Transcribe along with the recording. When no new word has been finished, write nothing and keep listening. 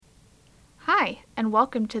Hi, and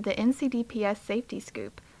welcome to the NCDPS Safety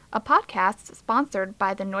Scoop, a podcast sponsored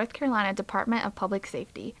by the North Carolina Department of Public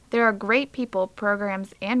Safety. There are great people,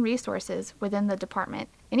 programs, and resources within the department.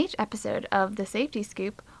 In each episode of the Safety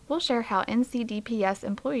Scoop, we'll share how NCDPS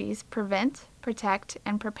employees prevent, protect,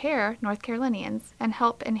 and prepare North Carolinians and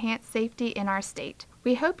help enhance safety in our state.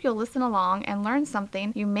 We hope you'll listen along and learn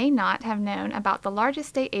something you may not have known about the largest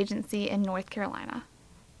state agency in North Carolina.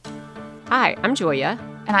 Hi, I'm Julia.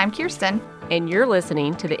 And I'm Kirsten. And you're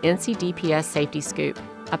listening to the NCDPS Safety Scoop,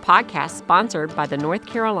 a podcast sponsored by the North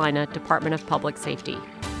Carolina Department of Public Safety.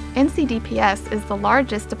 NCDPS is the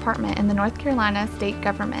largest department in the North Carolina state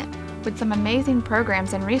government, with some amazing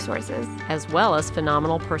programs and resources, as well as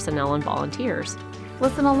phenomenal personnel and volunteers.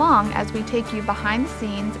 Listen along as we take you behind the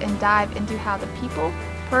scenes and dive into how the people,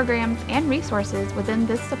 programs, and resources within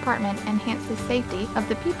this department enhance the safety of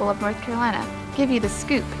the people of North Carolina. Give you the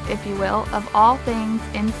scoop, if you will, of all things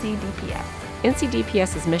NCDPS.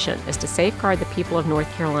 NCDPS's mission is to safeguard the people of North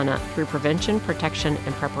Carolina through prevention, protection,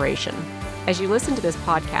 and preparation. As you listen to this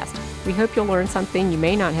podcast, we hope you'll learn something you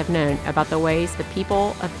may not have known about the ways the people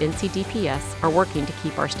of NCDPS are working to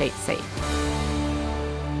keep our state safe.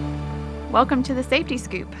 Welcome to the Safety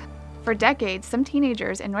Scoop. For decades, some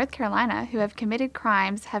teenagers in North Carolina who have committed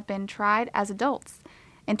crimes have been tried as adults.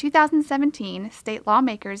 In 2017, state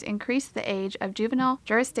lawmakers increased the age of juvenile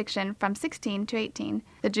jurisdiction from 16 to 18.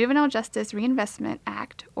 The Juvenile Justice Reinvestment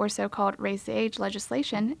Act, or so-called Raise the Age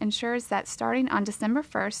legislation, ensures that starting on December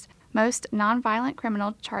 1st, most nonviolent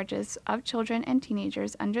criminal charges of children and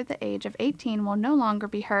teenagers under the age of 18 will no longer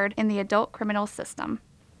be heard in the adult criminal system.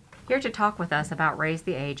 Here to talk with us about Raise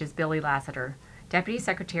the Age is Billy Lassiter, Deputy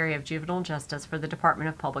Secretary of Juvenile Justice for the Department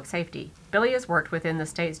of Public Safety. Billy has worked within the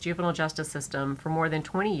state's juvenile justice system for more than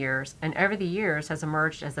 20 years and over the years has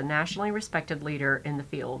emerged as a nationally respected leader in the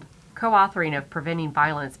field. Co-authoring of Preventing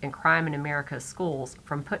Violence and Crime in America's Schools,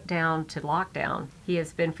 From Put Down to Lockdown, he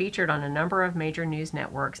has been featured on a number of major news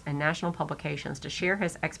networks and national publications to share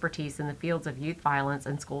his expertise in the fields of youth violence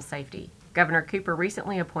and school safety. Governor Cooper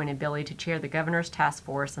recently appointed Billy to chair the Governor's Task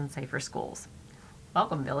Force on Safer Schools.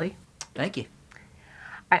 Welcome, Billy. Thank you.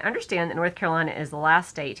 I understand that North Carolina is the last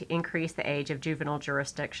state to increase the age of juvenile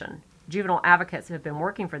jurisdiction. Juvenile advocates have been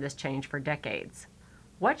working for this change for decades.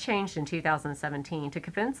 What changed in 2017 to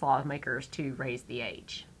convince lawmakers to raise the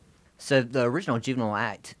age? So the original Juvenile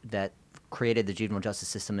Act that created the juvenile justice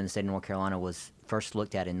system in the state of North Carolina was first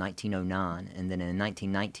looked at in 1909, and then in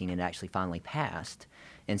 1919 it actually finally passed.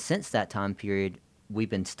 And since that time period, we've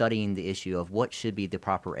been studying the issue of what should be the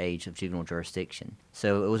proper age of juvenile jurisdiction.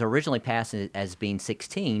 So it was originally passed as being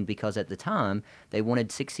 16 because at the time they wanted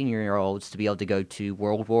 16-year-olds to be able to go to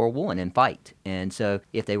World War I and fight. And so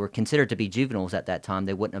if they were considered to be juveniles at that time,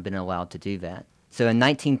 they wouldn't have been allowed to do that. So in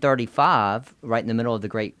 1935, right in the middle of the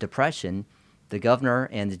Great Depression, the governor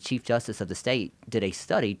and the chief justice of the state did a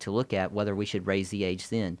study to look at whether we should raise the age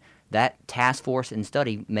then. That task force and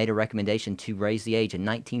study made a recommendation to raise the age in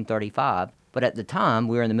 1935. But at the time,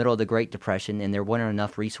 we were in the middle of the Great Depression, and there weren't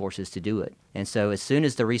enough resources to do it. And so as soon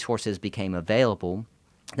as the resources became available,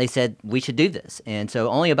 they said we should do this. And so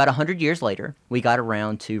only about 100 years later, we got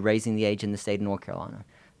around to raising the age in the state of North Carolina.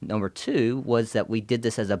 Number two was that we did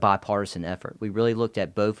this as a bipartisan effort. We really looked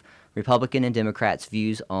at both Republican and Democrats'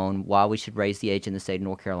 views on why we should raise the age in the state of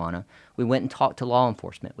North Carolina. We went and talked to law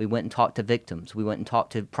enforcement. We went and talked to victims. We went and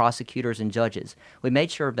talked to prosecutors and judges. We made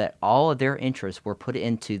sure that all of their interests were put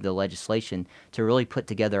into the legislation to really put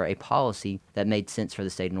together a policy that made sense for the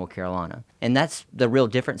state of North Carolina. And that's the real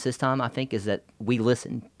difference this time, I think, is that we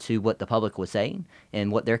listened to what the public was saying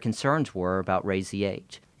and what their concerns were about raise the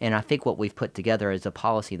age. And I think what we've put together is a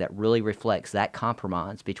policy that really reflects that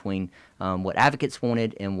compromise between what advocates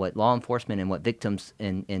wanted and what law enforcement and what victims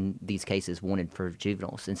in these cases wanted for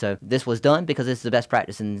juveniles. And so this was done because it's the best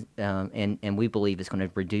practice, and we believe it's going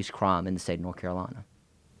to reduce crime in the state of North Carolina.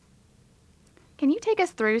 Can you take us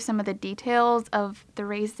through some of the details of the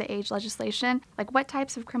Raise the Age legislation? Like what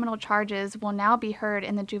types of criminal charges will now be heard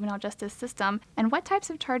in the juvenile justice system, and what types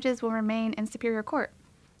of charges will remain in Superior Court?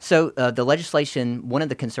 So the legislation, one of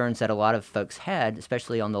the concerns that a lot of folks had,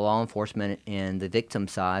 especially on the law enforcement and the victim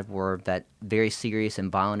side, were that very serious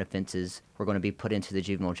and violent offenses were going to be put into the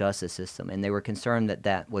juvenile justice system. And they were concerned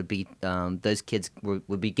that would be, those kids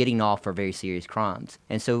would be getting off for very serious crimes.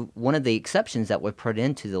 And so one of the exceptions that were put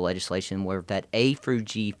into the legislation were that A through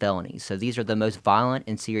G felonies. So these are the most violent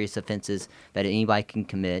and serious offenses that anybody can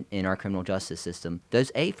commit in our criminal justice system.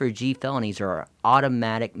 Those A through G felonies are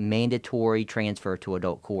automatic mandatory transfer to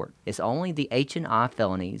adult court. It's only the H and I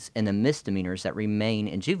felonies and the misdemeanors that remain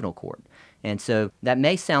in juvenile court. And so that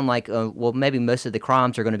may sound like, well, maybe most of the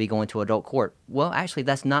crimes are going to be going to adult court. Well, actually,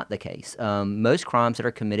 that's not the case. Most crimes that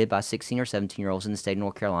are committed by 16 or 17-year-olds in the state of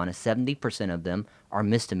North Carolina, 70% of them are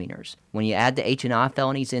misdemeanors. When you add the H&I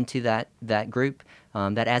felonies into that group,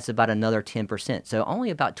 that adds about another 10%. So only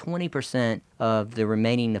about 20% of the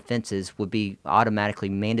remaining offenses would be automatically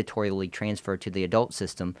mandatorily transferred to the adult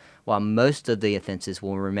system, while most of the offenses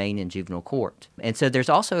will remain in juvenile court. And so there's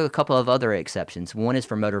also a couple of other exceptions. One is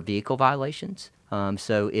for motor vehicle violations.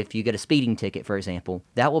 So if you get a speeding ticket, for example,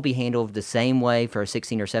 that will be handled the same way for a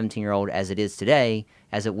 16 or 17-year-old as it is today,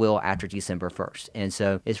 as it will after December 1st. And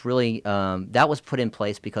so it's really, that was put in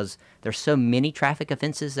place because there's so many traffic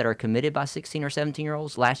offenses that are committed by 16 or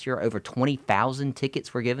 17-year-olds. Last year, over 20,000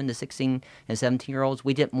 tickets were given to 16 and 17-year-olds.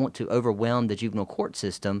 We didn't want to overwhelm the juvenile court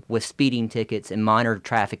system with speeding tickets and minor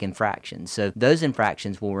traffic infractions. So those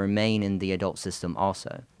infractions will remain in the adult system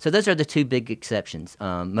also. So those are the two big exceptions.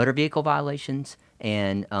 Motor vehicle violations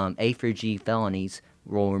and A through G felonies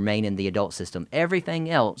will remain in the adult system. Everything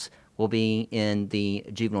else will be in the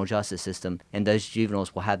juvenile justice system, and those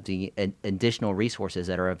juveniles will have the additional resources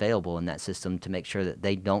that are available in that system to make sure that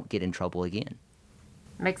they don't get in trouble again.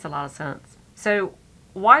 Makes a lot of sense. So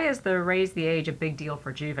why is the raise the age a big deal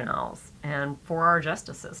for juveniles and for our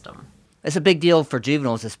justice system? It's a big deal for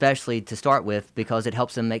juveniles, especially to start with, because it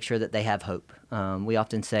helps them make sure that they have hope. We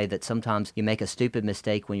often say that sometimes you make a stupid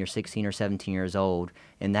mistake when you're 16 or 17 years old,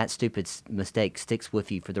 and that stupid mistake sticks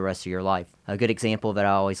with you for the rest of your life. A good example that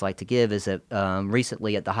I always like to give is that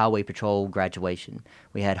recently at the Highway Patrol graduation,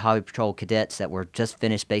 we had Highway Patrol cadets that were just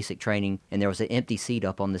finished basic training, and there was an empty seat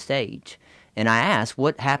up on the stage. And I asked,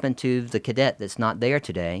 what happened to the cadet that's not there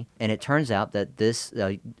today? And it turns out that this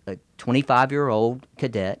 25-year-old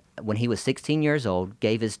cadet, when he was 16 years old,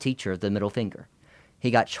 gave his teacher the middle finger.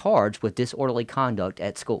 He got charged with disorderly conduct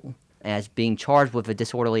at school. As being charged with a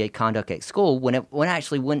disorderly conduct at school, when it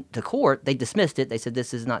actually went to court, they dismissed it. They said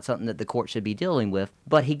this is not something that the court should be dealing with,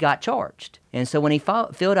 but he got charged. And so when he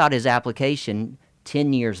filled out his application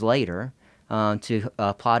 10 years later, to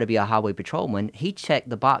apply to be a highway patrolman, he checked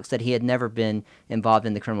the box that he had never been involved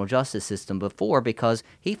in the criminal justice system before because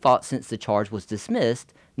he thought since the charge was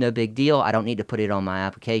dismissed, no big deal, I don't need to put it on my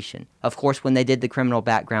application. Of course, when they did the criminal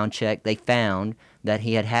background check, they found that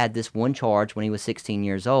he had had this one charge when he was 16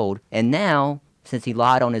 years old, and now, since he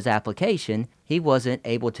lied on his application, he wasn't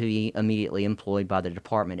able to be immediately employed by the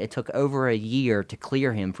department. It took over a year to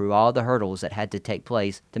clear him through all the hurdles that had to take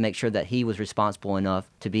place to make sure that he was responsible enough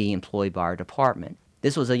to be employed by our department.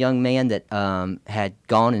 This was a young man that had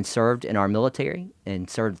gone and served in our military and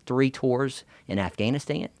served 3 tours in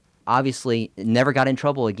Afghanistan. Obviously, never got in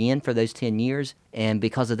trouble again for those 10 years, and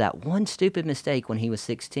because of that one stupid mistake when he was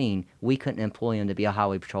 16, we couldn't employ him to be a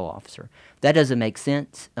highway patrol officer. That doesn't make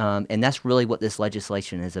sense, and that's really what this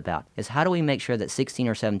legislation is about, is how do we make sure that 16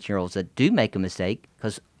 or 17-year-olds that do make a mistake,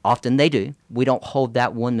 because often they do, we don't hold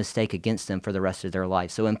that one mistake against them for the rest of their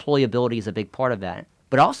life. So employability is a big part of that.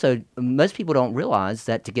 But also, most people don't realize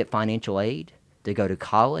that to get financial aid, to go to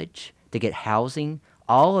college, to get housing,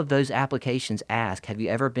 all of those applications ask, have you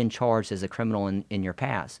ever been charged as a criminal in your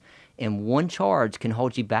past? And one charge can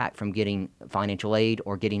hold you back from getting financial aid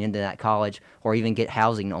or getting into that college or even get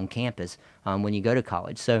housing on campus when you go to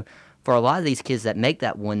college. So for a lot of these kids that make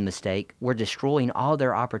that one mistake, we're destroying all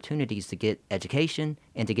their opportunities to get education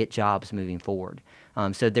and to get jobs moving forward.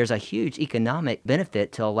 So there's a huge economic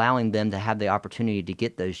benefit to allowing them to have the opportunity to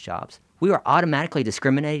get those jobs. We were automatically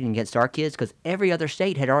discriminating against our kids because every other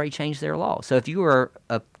state had already changed their law. So if you were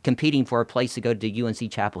competing for a place to go to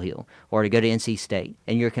UNC Chapel Hill or to go to NC State,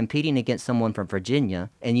 and you're competing against someone from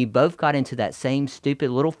Virginia, and you both got into that same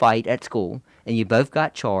stupid little fight at school, and you both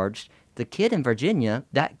got charged, the kid in Virginia,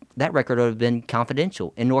 that record would have been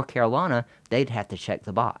confidential. In North Carolina, they'd have to check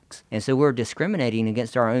the box. And so we're discriminating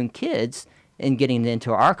against our own kids and getting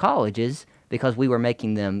into our colleges because we were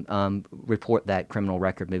making them report that criminal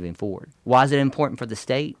record moving forward. Why is it important for the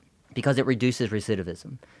state? Because it reduces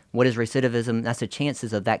recidivism. What is recidivism? That's the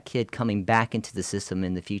chances of that kid coming back into the system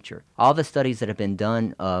in the future. All the studies that have been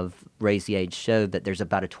done of Raise the Age show that there's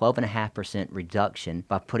about a 12.5% reduction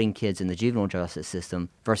by putting kids in the juvenile justice system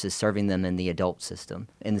versus serving them in the adult system.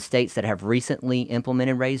 In the states that have recently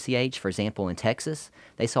implemented Raise the Age, for example in Texas,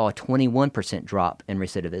 they saw a 21% drop in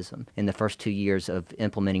recidivism in the first 2 years of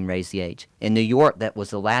implementing Raise the Age. In New York, that was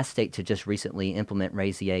the last state to just recently implement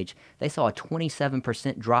Raise the Age, they saw a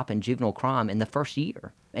 27% drop in juvenile crime in the first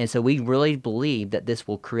year. And so we really believe that this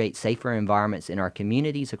will create safer environments in our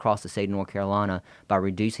communities across the state of North Carolina by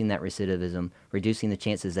reducing that recidivism, reducing the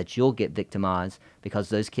chances that you'll get victimized because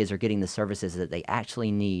those kids are getting the services that they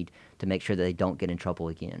actually need to make sure that they don't get in trouble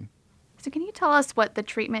again. So can you tell us what the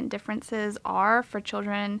treatment differences are for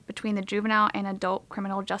children between the juvenile and adult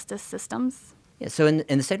criminal justice systems? Yeah, so in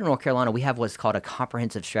the state of North Carolina, we have what's called a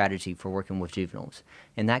comprehensive strategy for working with juveniles.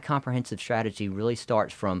 And that comprehensive strategy really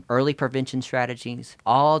starts from early prevention strategies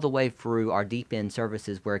all the way through our deep end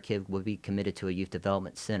services where a kid will be committed to a youth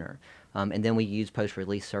development center. And then we use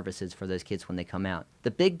post-release services for those kids when they come out. The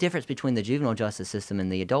big difference between the juvenile justice system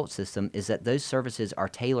and the adult system is that those services are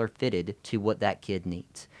tailor-fitted to what that kid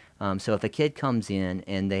needs. So if a kid comes in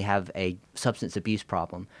and they have a substance abuse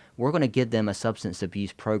problem, we're going to give them a substance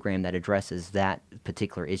abuse program that addresses that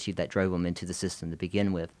particular issue that drove them into the system to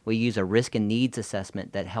begin with. We use a risk and needs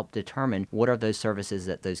assessment that help determine what are those services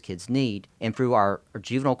that those kids need. And through our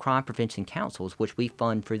juvenile crime prevention councils, which we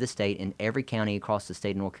fund through the state in every county across the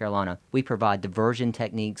state of North Carolina, we provide diversion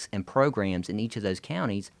techniques and programs in each of those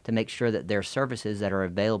counties to make sure that there are services that are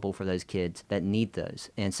available for those kids that need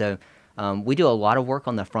those. And so we do a lot of work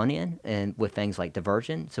on the front end and with things like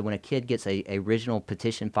diversion. So when a kid gets a original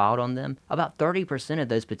petition filed on them, about 30% of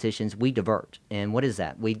those petitions we divert. And what is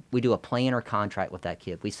that? We do a plan or contract with that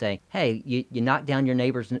kid. We say, hey, you knocked down your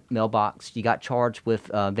neighbor's mailbox. You got charged with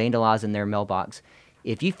vandalizing their mailbox.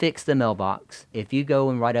 If you fix the mailbox, if you go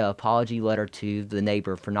and write an apology letter to the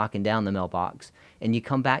neighbor for knocking down the mailbox, and you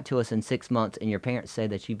come back to us in 6 months and your parents say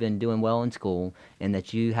that you've been doing well in school and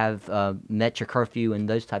that you have met your curfew and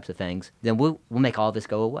those types of things, then we'll make all this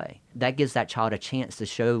go away. That gives that child a chance to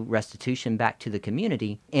show restitution back to the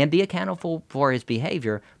community and be accountable for his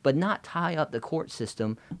behavior, but not tie up the court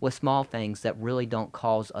system with small things that really don't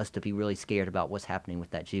cause us to be really scared about what's happening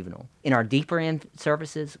with that juvenile. In our deeper end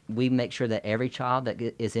services, we make sure that every child that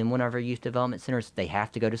is in one of our youth development centers, they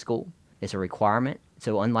have to go to school. It's a requirement.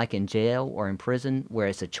 So unlike in jail or in prison where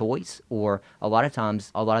it's a choice, or a lot of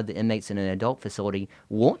times a lot of the inmates in an adult facility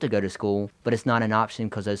want to go to school, but it's not an option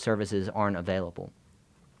because those services aren't available.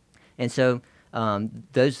 And so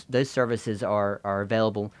those services are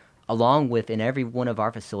available along with, in every one of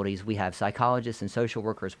our facilities, we have psychologists and social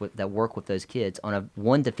workers that work with those kids on a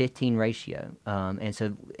 1 to 15 ratio. And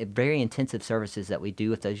so very intensive services that we do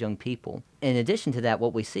with those young people. In addition to that,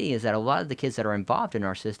 what we see is that a lot of the kids that are involved in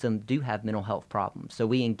our system do have mental health problems. So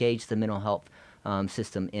we engage the mental health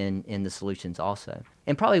system in the solutions also.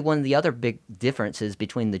 And probably one of the other big differences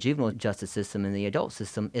between the juvenile justice system and the adult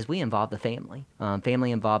system is we involve the family.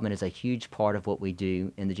 Family involvement is a huge part of what we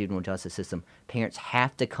do in the juvenile justice system. Parents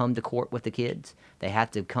have to come to court with the kids. They have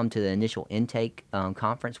to come to the initial intake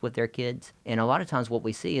conference with their kids. And a lot of times what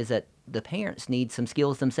we see is that the parents need some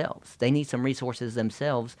skills themselves. They need some resources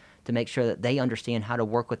themselves to make sure that they understand how to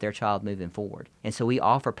work with their child moving forward. And so we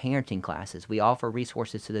offer parenting classes. We offer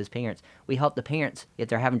resources to those parents. We help the parents, if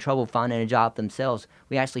they're having trouble finding a job themselves,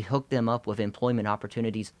 we actually hook them up with employment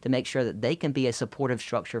opportunities to make sure that they can be a supportive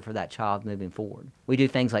structure for that child moving forward. We do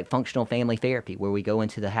things like functional family therapy, where we go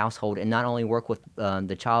into the household and not only work with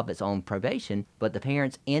the child that's on probation, but the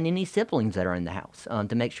parents and any siblings that are in the house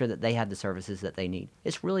to make sure that they have the services that they need.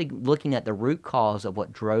 It's really looking at the root cause of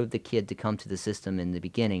what drove the kid to come to the system in the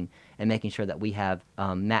beginning and making sure that we have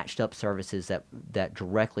matched up services that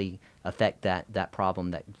directly affect that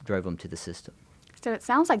problem that drove them to the system. So it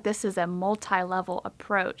sounds like this is a multi-level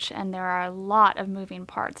approach, and there are a lot of moving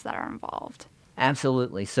parts that are involved.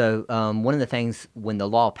 Absolutely. So one of the things when the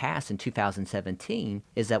law passed in 2017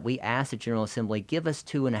 is that we asked the General Assembly, give us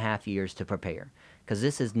 2.5 years to prepare, because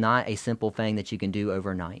this is not a simple thing that you can do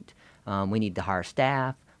overnight. We need to hire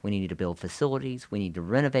staff. We need to build facilities. We need to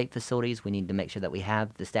renovate facilities. We need to make sure that we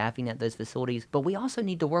have the staffing at those facilities. But we also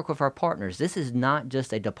need to work with our partners. This is not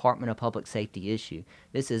just a Department of Public Safety issue.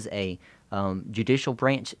 This is a judicial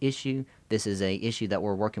branch issue. This is a issue that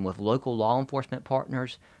we're working with local law enforcement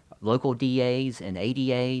partners, local DAs and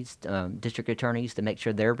ADAs, district attorneys, to make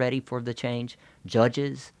sure they're ready for the change,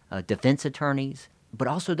 judges, defense attorneys, but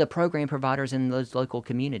also the program providers in those local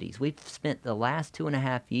communities. We've spent the last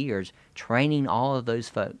 2.5 years training all of those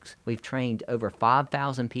folks. We've trained over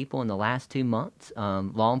 5,000 people in the last 2 months,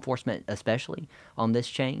 law enforcement especially, on this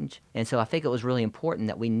change. And so I think it was really important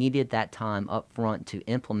that we needed that time up front to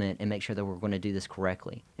implement and make sure that we're going to do this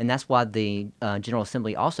correctly. And that's why the General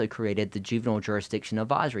Assembly also created the Juvenile Jurisdiction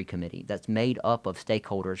Advisory Committee that's made up of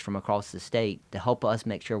stakeholders from across the state to help us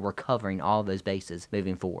make sure we're covering all of those bases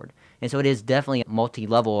moving forward. And so it is definitely a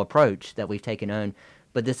multi-level approach that we've taken on,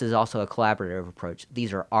 but this is also a collaborative approach.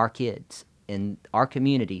 These are our kids, and our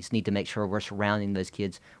communities need to make sure we're surrounding those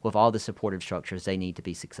kids with all the supportive structures they need to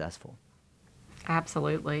be successful.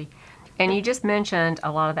 Absolutely. And you just mentioned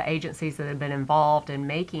a lot of the agencies that have been involved in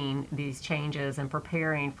making these changes and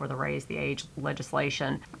preparing for the Raise the Age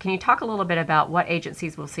legislation. Can you talk a little bit about what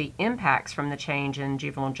agencies will see impacts from the change in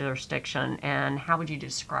juvenile jurisdiction, and how would you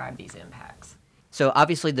describe these impacts? So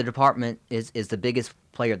obviously the department is the biggest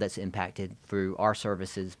player that's impacted through our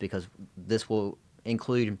services, because this will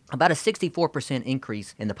include about a 64%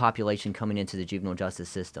 increase in the population coming into the juvenile justice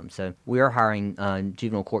system. So we are hiring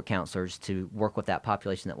juvenile court counselors to work with that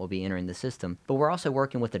population that will be entering the system. But we're also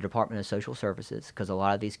working with the Department of Social Services, because a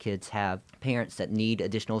lot of these kids have parents that need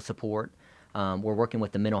additional support. We're working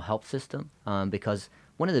with the mental health system, because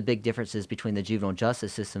one of the big differences between the juvenile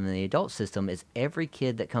justice system and the adult system is every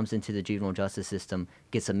kid that comes into the juvenile justice system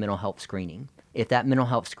gets a mental health screening. If that mental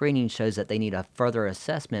health screening shows that they need a further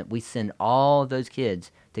assessment, we send all those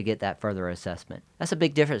kids to get that further assessment. That's a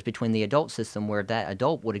big difference between the adult system, where that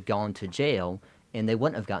adult would have gone to jail and they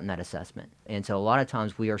wouldn't have gotten that assessment. And so a lot of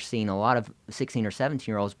times we are seeing a lot of 16 or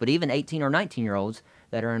 17-year-olds, but even 18 or 19-year-olds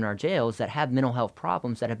that are in our jails that have mental health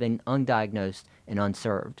problems that have been undiagnosed and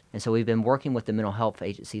unserved. And so we've been working with the mental health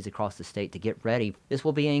agencies across the state to get ready. This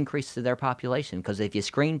will be an increase to their population, because if you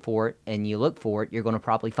screen for it and you look for it, you're going to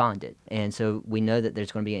probably find it. And so we know that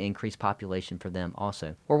there's going to be an increased population for them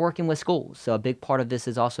also. We're working with schools. So a big part of this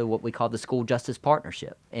is also what we call the School Justice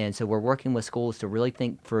Partnership. And so we're working with schools to really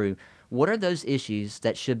think through what are those issues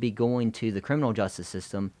that should be going to the criminal justice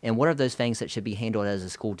system, and what are those things that should be handled as a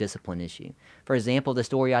school discipline issue? For example, the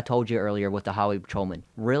story I told you earlier with the highway patrolman.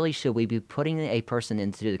 Really, should we be putting a person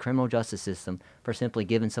into the criminal justice system for simply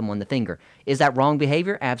giving someone the finger? Is that wrong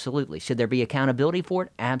behavior? Absolutely. Should there be accountability for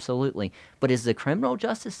it? Absolutely. But is the criminal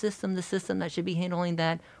justice system the system that should be handling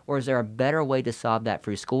that? Or is there a better way to solve that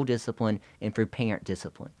through school discipline and through parent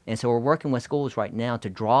discipline? And so we're working with schools right now to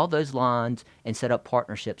draw those lines and set up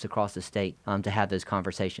partnerships across the state to have those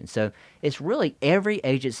conversations. So it's really every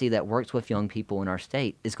agency that works with young people in our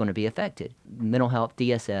state is going to be affected. Mental health,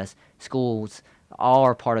 DSS, schools, all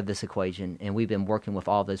are part of this equation, and we've been working with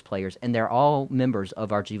all those players, and they're all members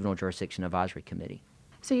of our Juvenile Jurisdiction Advisory Committee.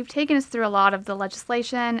 So you've taken us through a lot of the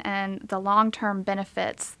legislation and the long-term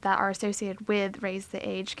benefits that are associated with Raise the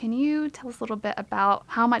Age. Can you tell us a little bit about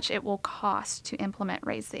how much it will cost to implement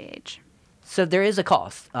Raise the Age? So there is a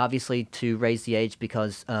cost, obviously, to raise the age,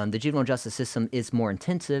 because the juvenile justice system is more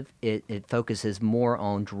intensive. It focuses more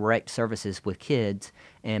on direct services with kids,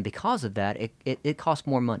 and because of that, it costs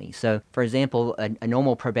more money. So, for example, a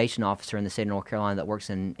normal probation officer in the state of North Carolina that works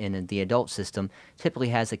in the adult system typically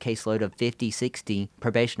has a caseload of 50, 60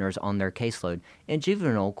 probationers on their caseload. In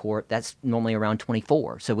juvenile court, that's normally around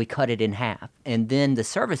 24, so we cut it in half. And then the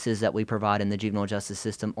services that we provide in the juvenile justice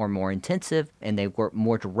system are more intensive, and they work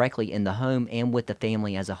more directly in the home and with the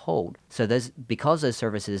family as a whole. So because those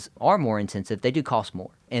services are more intensive, they do cost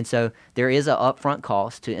more. And so there is an upfront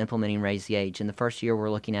cost to implementing Raise the Age. In the first year, we're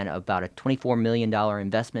looking at about a $24 million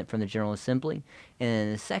investment from the General Assembly. And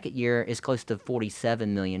in the second year, it's close to $47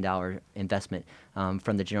 million investment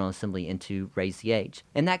from the General Assembly into Raise the Age.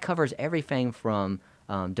 And that covers everything from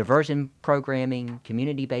diversion programming,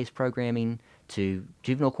 community-based programming, to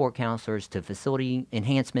juvenile court counselors, to facility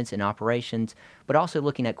enhancements and operations, but also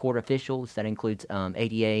looking at court officials. That includes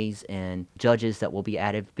ADAs and judges that will be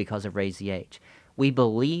added because of Raise the Age. We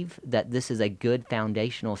believe that this is a good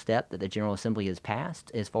foundational step that the General Assembly has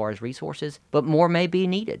passed as far as resources, but more may be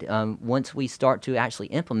needed. Once we start to actually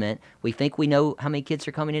implement, we think we know how many kids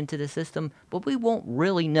are coming into the system, but we won't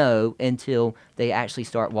really know until they actually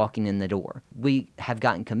start walking in the door. We have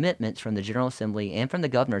gotten commitments from the General Assembly and from the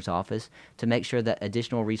governor's office to make sure that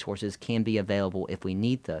additional resources can be available if we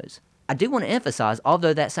need those. I do want to emphasize,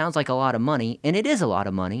 although that sounds like a lot of money, and it is a lot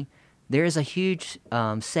of money, there is a huge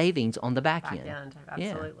savings on the back end.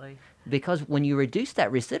 Absolutely. Yeah. Because when you reduce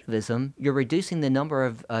that recidivism, you're reducing the number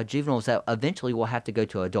of juveniles that eventually will have to go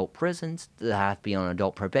to adult prisons, that have to be on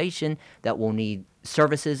adult probation, that will need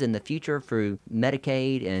services in the future through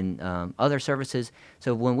Medicaid and other services.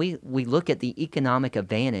 So when we look at the economic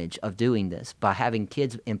advantage of doing this by having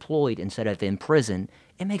kids employed instead of in prison,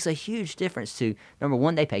 it makes a huge difference to, number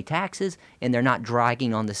one, they pay taxes, and they're not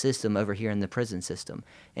dragging on the system over here in the prison system.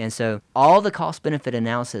 And so all the cost-benefit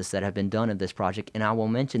analysis that have been done of this project, and I will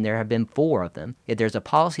mention there have been 4 of them. If there's a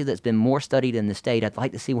policy that's been more studied in the state, I'd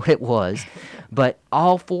like to see what it was. But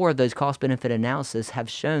all 4 of those cost-benefit analysis have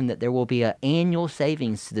shown that there will be an annual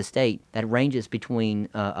savings to the state that ranges between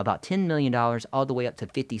about $10 million all the way up to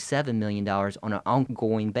 $57 million on an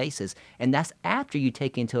ongoing basis. And that's after you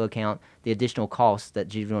take into account the additional costs that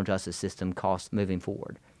juvenile justice system costs moving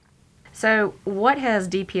forward. So what has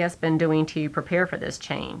DPS been doing to prepare for this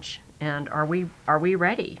change? And are we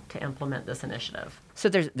ready to implement this initiative? So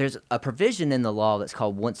there's a provision in the law that's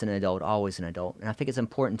called once an adult, always an adult. And I think it's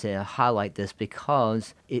important to highlight this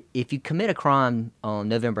because if you commit a crime on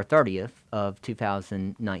November 30th of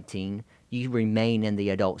 2019, you remain in the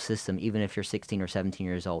adult system even if you're 16 or 17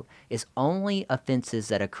 years old. It's only offenses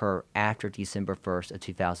that occur after December 1st of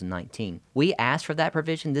 2019. We asked for that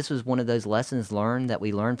provision. This was one of those lessons learned that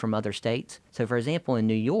we learned from other states. So, for example, in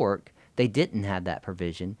New York, they didn't have that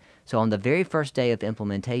provision. So on the very first day of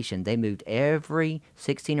implementation, they moved every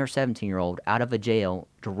 16 or 17-year-old out of a jail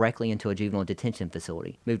directly into a juvenile detention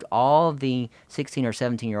facility. Moved all of the 16 or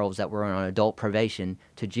 17-year-olds that were on adult probation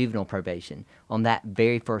to juvenile probation on that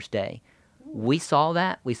very first day. We saw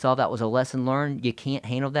that. We saw that was a lesson learned. You can't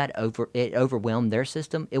handle that. It overwhelmed their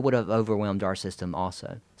system. It would have overwhelmed our system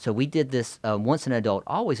also. So we did this once an adult,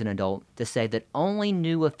 always an adult, to say that only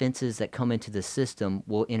new offenses that come into the system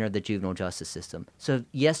will enter the juvenile justice system. So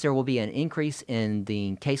yes, there will be an increase in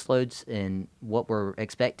the caseloads and what we're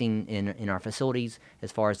expecting in our facilities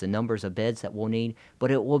as far as the numbers of beds that we'll need,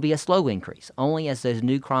 but it will be a slow increase. Only as those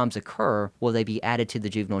new crimes occur will they be added to the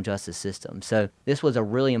juvenile justice system. So this was a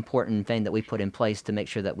really important thing that we put in place to make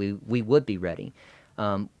sure that we would be ready.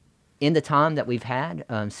 In the time that we've had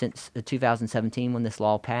since 2017 when this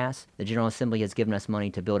law passed, the General Assembly has given us money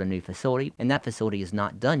to build a new facility, and that facility is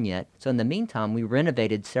not done yet. So in the meantime, we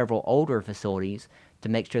renovated several older facilities to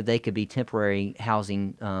make sure they could be temporary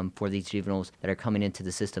housing for these juveniles that are coming into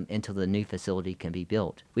the system until the new facility can be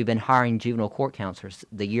built. We've been hiring juvenile court counselors.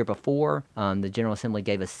 The year before, the General Assembly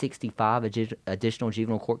gave us 65 additional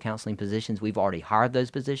juvenile court counseling positions. We've already hired those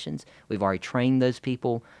positions. We've already trained those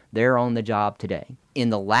people. They're on the job today. In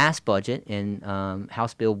the last budget, in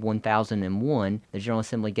House Bill 1001, the General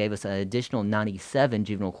Assembly gave us an additional 97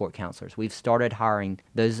 juvenile court counselors. We've started hiring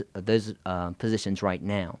those positions right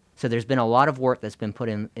now. So there's been a lot of work that's been put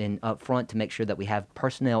in up front to make sure that we have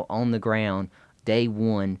personnel on the ground day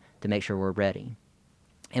one to make sure we're ready.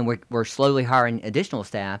 And we're slowly hiring additional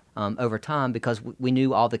staff over time because we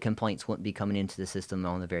knew all the complaints wouldn't be coming into the system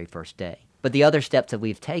on the very first day. But the other steps that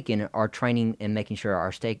we've taken are training and making sure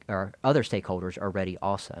our other stakeholders are ready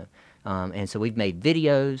also. And so we've made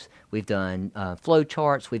videos, we've done flow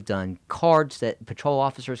charts, we've done cards that patrol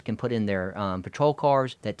officers can put in their patrol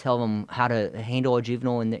cars that tell them how to handle a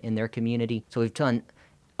juvenile in their community. So we've done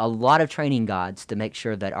a lot of training guides to make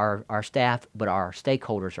sure that our staff, but our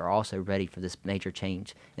stakeholders are also ready for this major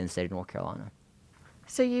change in the state of North Carolina.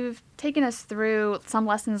 So you've taken us through some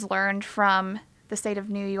lessons learned from the state of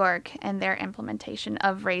New York and their implementation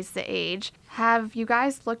of Raise the Age. Have you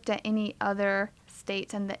guys looked at any other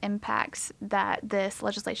states and the impacts that this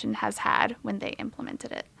legislation has had when they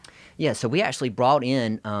implemented it? Yeah, so we actually brought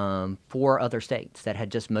in 4 other states that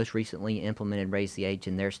had just most recently implemented Raise the Age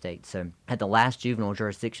in their states. So at the last Juvenile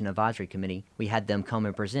Jurisdiction Advisory Committee, we had them come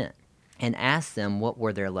and present and ask them what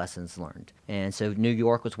were their lessons learned. And so New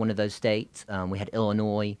York was one of those states. We had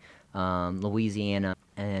Illinois, Louisiana,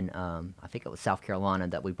 and I think it was South Carolina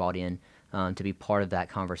that we brought in to be part of that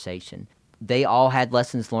conversation. They all had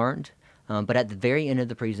lessons learned, but at the very end of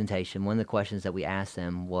the presentation, one of the questions that we asked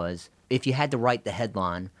them was, if you had to write the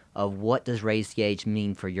headline of what does Raise the Age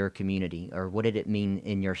mean for your community, or what did it mean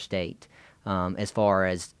in your state, as far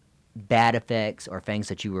as bad effects or things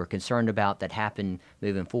that you were concerned about that happened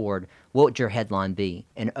moving forward, what would your headline be?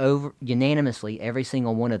 And unanimously, every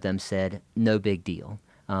single one of them said, no big deal.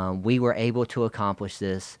 We were able to accomplish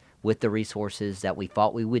this with the resources that we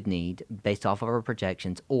thought we would need based off of our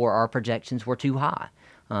projections, or our projections were too high.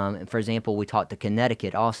 For example, we talked to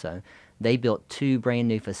Connecticut also. They built 2 brand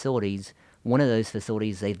new facilities. One of those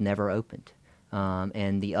facilities they've never opened.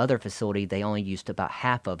 And the other facility, they only used about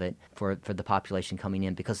half of it for the population coming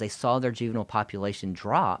in because they saw their juvenile population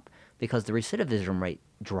drop because the recidivism rate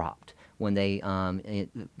dropped when they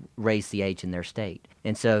raised the age in their state.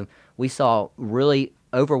 And so we saw really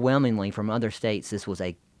overwhelmingly from other states this was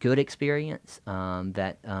a good experience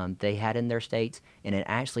that they had in their states, and it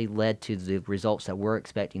actually led to the results that we're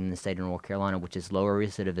expecting in the state of North Carolina, which is lower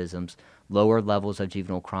recidivisms, lower levels of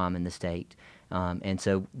juvenile crime in the state. And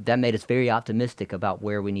so that made us very optimistic about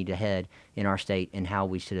where we need to head in our state and how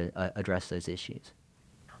we should address those issues.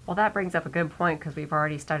 Well, that brings up a good point because we've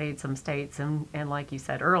already studied some states, and like you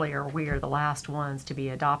said earlier, we are the last ones to be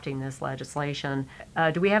adopting this legislation.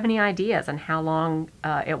 Do we have any ideas on how long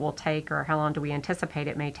it will take, or how long do we anticipate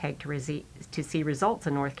it may take to see results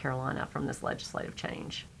in North Carolina from this legislative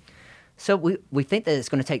change? So we think that it's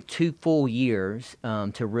going to take 2 full years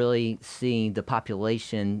to really see the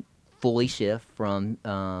population fully shift from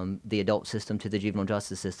the adult system to the juvenile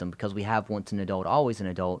justice system, because we have once an adult, always an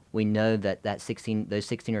adult. We know that those 16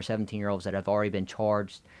 or 17-year-olds that have already been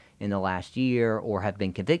charged in the last year or have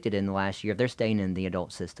been convicted in the last year, they're staying in the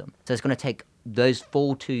adult system. So it's going to take those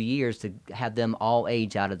full 2 years to have them all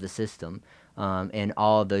age out of the system. and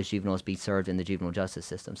all of those juveniles be served in the juvenile justice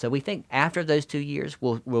system. So we think after those 2 years,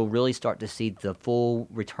 we'll really start to see the full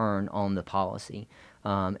return on the policy.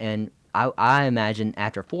 And I imagine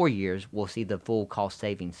after 4 years, we'll see the full cost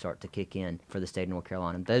savings start to kick in for the state of North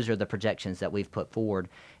Carolina. Those are the projections that we've put forward.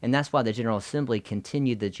 And that's why the General Assembly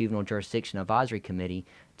continued the Juvenile Jurisdiction Advisory Committee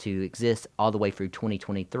to exist all the way through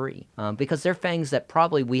 2023. Because there are things that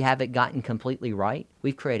probably we haven't gotten completely right.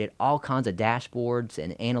 We've created all kinds of dashboards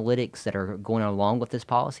and analytics that are going along with this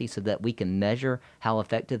policy so that we can measure how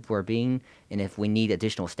effective we're being, and if we need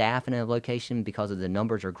additional staff in a location because of the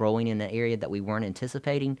numbers are growing in an area that we weren't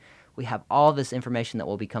anticipating. We have all this information that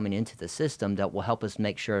will be coming into the system that will help us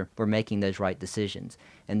make sure we're making those right decisions.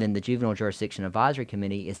 And then the Juvenile Jurisdiction Advisory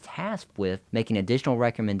Committee is tasked with making additional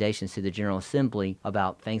recommendations to the General Assembly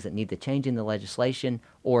about things that need to change in the legislation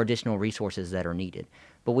or additional resources that are needed.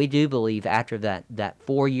 But we do believe after that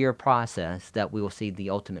 4-year process that we will see the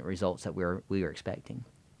ultimate results that we are expecting.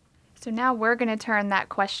 So now we're going to turn that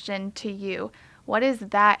question to you. What is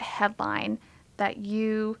that headline that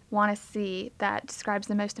you want to see that describes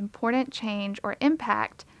the most important change or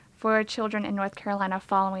impact for children in North Carolina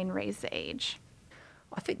following Raise the Age?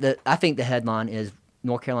 I think the headline is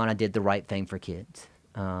North Carolina did the right thing for kids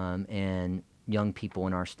and young people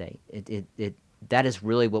in our state. That is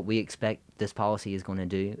really what we expect this policy is going to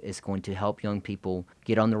do. It's going to help young people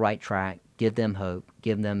get on the right track, give them hope,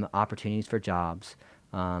 give them opportunities for jobs.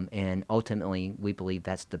 And ultimately, we believe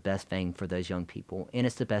that's the best thing for those young people, and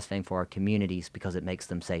it's the best thing for our communities because it makes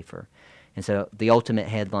them safer. And so the ultimate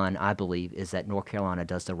headline, I believe, is that North Carolina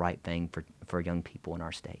does the right thing for young people in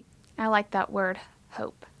our state. I like that word,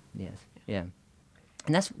 hope. Yes, yeah.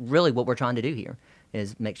 And that's really what we're trying to do here,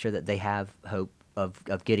 is make sure that they have hope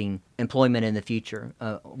of getting employment in the future.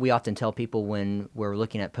 We often tell people when we're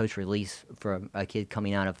looking at post-release for a kid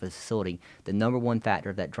coming out of a facility, the number one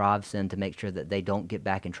factor that drives them to make sure that they don't get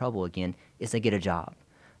back in trouble again is they get a job,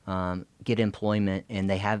 get employment, and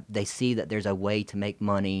they see that there's a way to make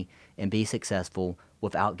money and be successful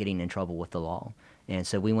without getting in trouble with the law. And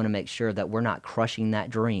so we want to make sure that we're not crushing that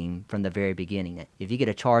dream from the very beginning. If you get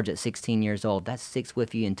a charge at 16 years old, that sticks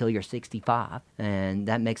with you until you're 65. And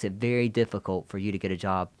that makes it very difficult for you to get a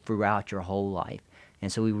job throughout your whole life. And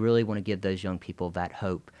so we really want to give those young people that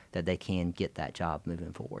hope that they can get that job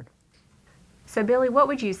moving forward. So, Billy, what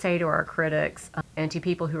would you say to our critics and to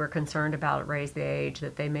people who are concerned about Raise the Age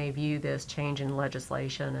that they may view this change in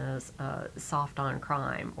legislation as soft on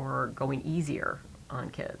crime or going easier on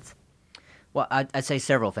kids? Well, I'd say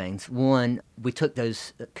several things. One, we took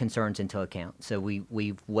those concerns into account. So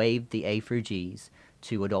we've waived the A through G's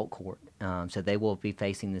to adult court. So they will be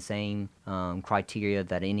facing the same criteria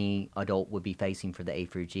that any adult would be facing for the A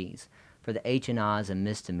through G's. For the H and I's and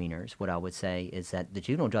misdemeanors, what I would say is that the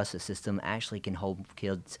juvenile justice system actually can hold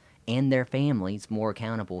kids and their families more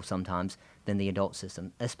accountable sometimes than the adult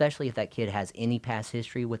system, especially if that kid has any past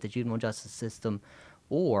history with the juvenile justice system,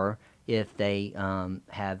 or if they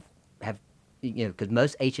have because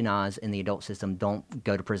most H&Is in the adult system don't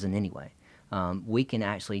go to prison anyway. We can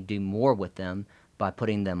actually do more with them by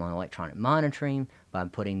putting them on electronic monitoring, by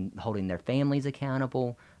holding their families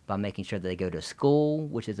accountable, by making sure that they go to school,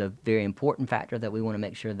 which is a very important factor that we want to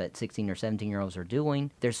make sure that 16 or 17-year-olds are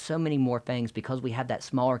doing. There's so many more things because we have that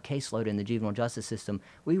smaller caseload in the juvenile justice system.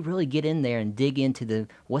 We really get in there and dig into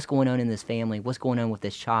what's going on in this family, what's going on with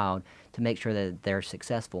this child to make sure that they're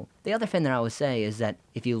successful. The other thing that I would say is that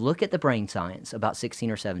if you look at the brain science about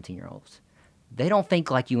 16 or 17-year-olds, they don't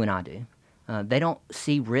think like you and I do. They don't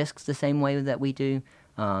see risks the same way that we do.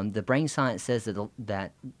 The brain science says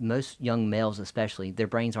that most young males especially, their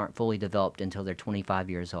brains aren't fully developed until they're 25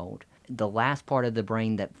 years old. The last part of the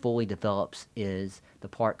brain that fully develops is the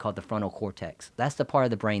part called the frontal cortex. That's the part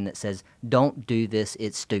of the brain that says, don't do this,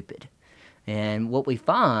 it's stupid. And what we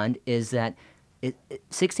find is that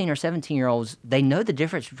 16 or 17-year-olds, they know the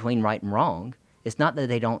difference between right and wrong. It's not that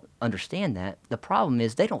they don't understand that. The problem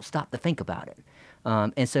is they don't stop to think about it.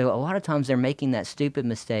 And so a lot of times they're making that stupid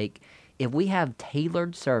mistake. If we have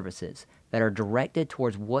tailored services that are directed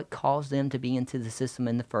towards what caused them to be into the system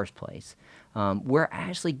in the first place, we're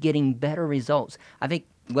actually getting better results. I think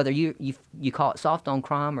whether you call it soft on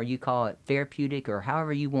crime or you call it therapeutic or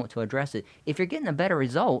however you want to address it, if you're getting a better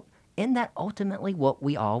result, isn't that ultimately what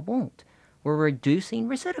we all want? We're reducing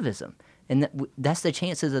recidivism. And that's the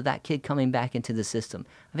chances of that kid coming back into the system.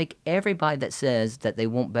 I think everybody that says that they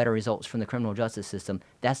want better results from the criminal justice system,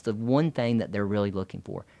 that's the one thing that they're really looking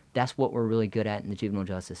for. That's what we're really good at in the juvenile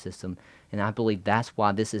justice system. And I believe that's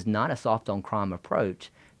why this is not a soft on crime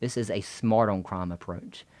approach. This is a smart on crime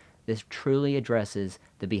approach. This truly addresses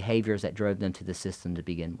the behaviors that drove them to the system to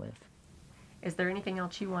begin with. Is there anything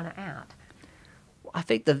else you want to add? I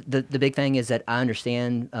think the big thing is that I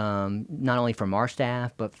understand, not only from our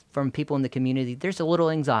staff, but from people in the community, there's a little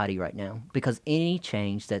anxiety right now because any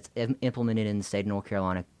change that's implemented in the state of North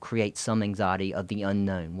Carolina creates some anxiety of the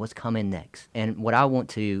unknown, what's coming next. And what I want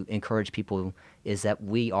to encourage people is that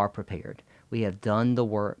we are prepared. We have done the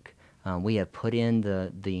work. We have put in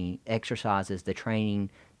the exercises, the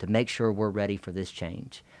training to make sure we're ready for this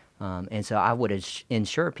change. And so I would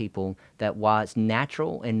ensure people that while it's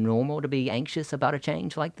natural and normal to be anxious about a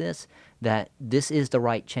change like this, that this is the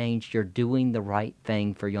right change. You're doing the right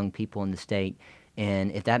thing for young people in the state.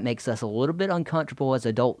 And if that makes us a little bit uncomfortable as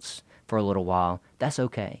adults for a little while, that's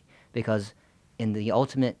okay. Because in the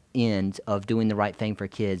ultimate end of doing the right thing for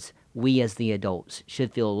kids, we as the adults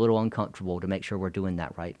should feel a little uncomfortable to make sure we're doing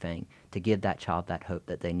that right thing, to give that child that hope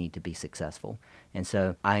that they need to be successful. And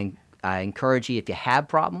so I encourage you, if you have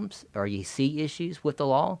problems or you see issues with the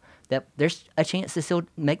law, that there's a chance to still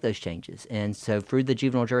make those changes. And so through the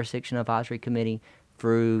Juvenile Jurisdiction Advisory Committee,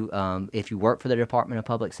 through if you work for the Department of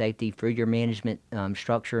Public Safety, through your management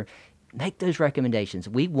structure, make those recommendations.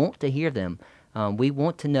 We want to hear them. We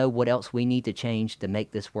want to know what else we need to change to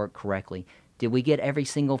make this work correctly. Did we get every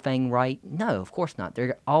single thing right? No, of course not. There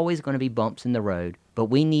are always going to be bumps in the road, but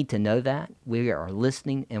we need to know that. We are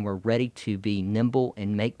listening, and we're ready to be nimble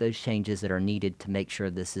and make those changes that are needed to make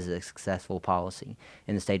sure this is a successful policy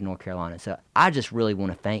in the state of North Carolina. So I just really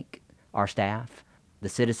want to thank our staff, the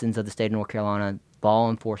citizens of the state of North Carolina,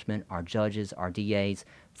 law enforcement, our judges, our DAs,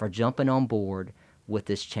 for jumping on board with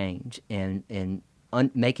this change and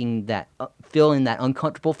making that, feeling that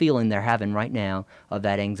uncomfortable feeling they're having right now of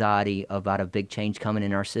that anxiety about a big change coming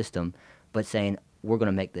in our system, but saying, we're going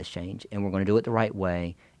to make this change, and we're going to do it the right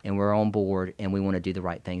way, and we're on board, and we want to do the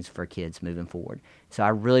right things for kids moving forward. So I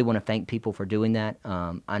really want to thank people for doing that.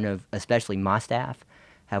 I know especially my staff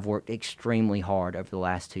have worked extremely hard over the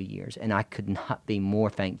last 2 years, and I could not be more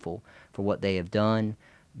thankful for what they have done,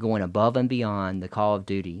 going above and beyond the call of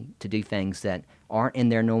duty to do things that aren't in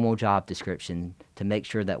their normal job description to make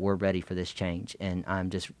sure that we're ready for this change. And I'm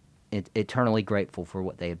just eternally grateful for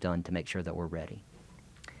what they have done to make sure that we're ready.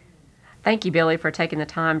 Thank you, Billy, for taking the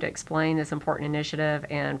time to explain this important initiative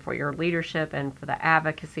and for your leadership and for the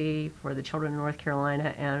advocacy for the children of North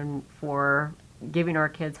Carolina and for giving our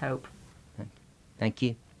kids hope. Thank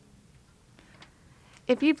you.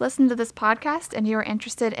 If you've listened to this podcast and you are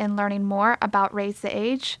interested in learning more about Raise the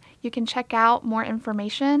Age, you can check out more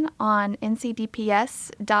information on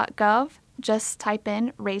ncdps.gov. Just type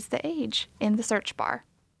in Raise the Age in the search bar.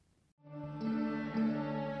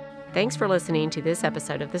 Thanks for listening to this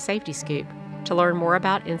episode of The Safety Scoop. To learn more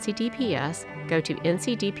about NCDPS, go to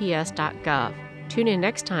ncdps.gov. Tune in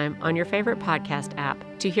next time on your favorite podcast app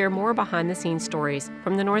to hear more behind-the-scenes stories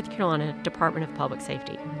from the North Carolina Department of Public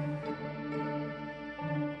Safety.